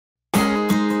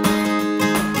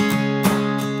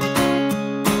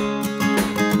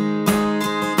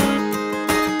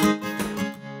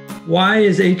Why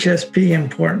is HSP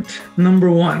important?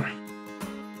 Number one,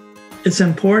 it's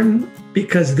important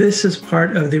because this is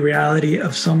part of the reality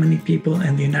of so many people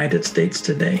in the United States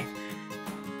today.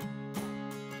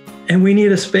 And we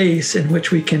need a space in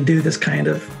which we can do this kind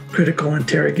of critical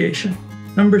interrogation.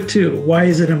 Number two, why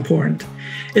is it important?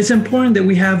 It's important that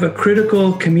we have a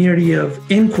critical community of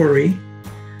inquiry,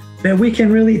 that we can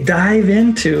really dive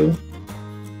into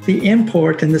the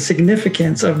import and the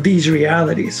significance of these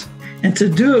realities, and to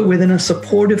do it within a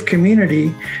supportive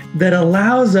community that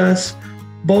allows us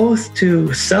both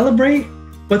to celebrate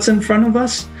what's in front of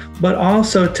us, but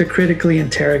also to critically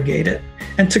interrogate it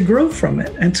and to grow from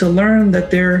it and to learn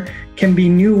that there can be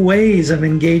new ways of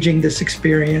engaging this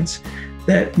experience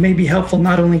that may be helpful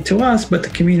not only to us, but the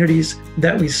communities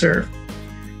that we serve.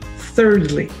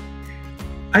 Thirdly,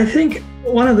 I think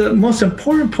one of the most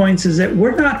important points is that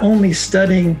we're not only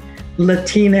studying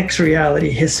Latinx reality,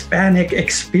 Hispanic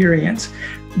experience,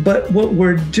 but what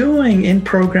we're doing in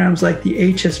programs like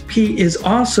the HSP is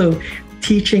also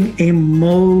teaching a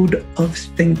mode of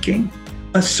thinking,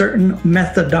 a certain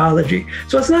methodology.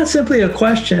 So it's not simply a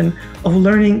question of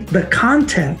learning the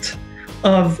content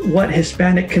of what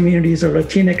Hispanic communities or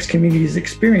Latinx communities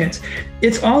experience.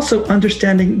 It's also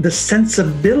understanding the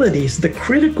sensibilities, the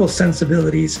critical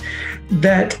sensibilities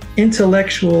that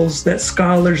intellectuals, that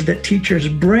scholars, that teachers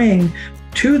bring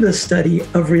to the study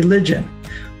of religion.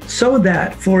 So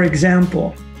that, for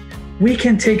example, we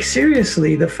can take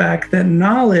seriously the fact that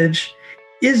knowledge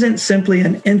isn't simply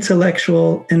an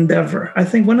intellectual endeavor. I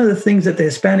think one of the things that the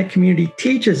Hispanic community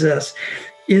teaches us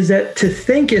is that to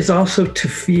think is also to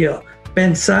feel.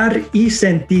 Pensar y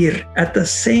sentir at the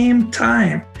same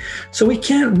time. So we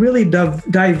can't really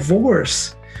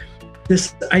divorce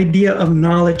this idea of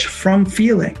knowledge from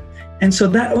feeling. And so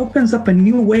that opens up a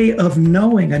new way of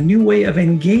knowing, a new way of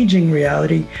engaging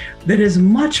reality that is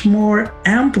much more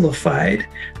amplified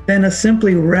than a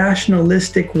simply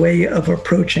rationalistic way of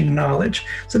approaching knowledge.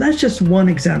 So that's just one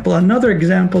example. Another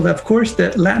example, of course,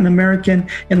 that Latin American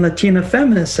and Latina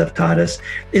feminists have taught us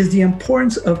is the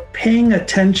importance of paying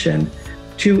attention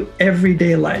to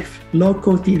everyday life, lo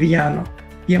cotidiano,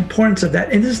 the importance of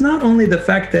that. And it's not only the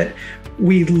fact that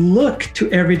we look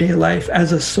to everyday life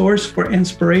as a source for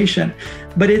inspiration,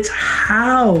 but it's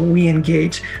how we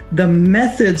engage, the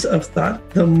methods of thought,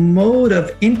 the mode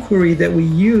of inquiry that we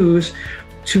use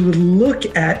to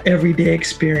look at everyday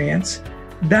experience.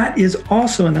 That is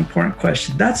also an important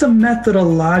question. That's a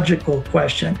methodological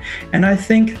question. And I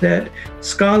think that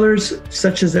scholars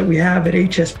such as that we have at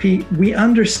HSP, we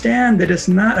understand that it's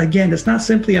not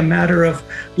simply a matter of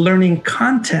learning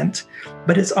content,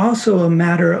 but it's also a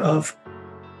matter of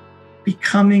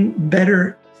becoming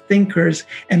better thinkers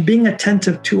and being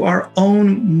attentive to our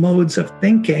own modes of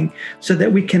thinking so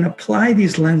that we can apply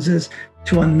these lenses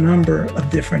to a number of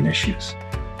different issues.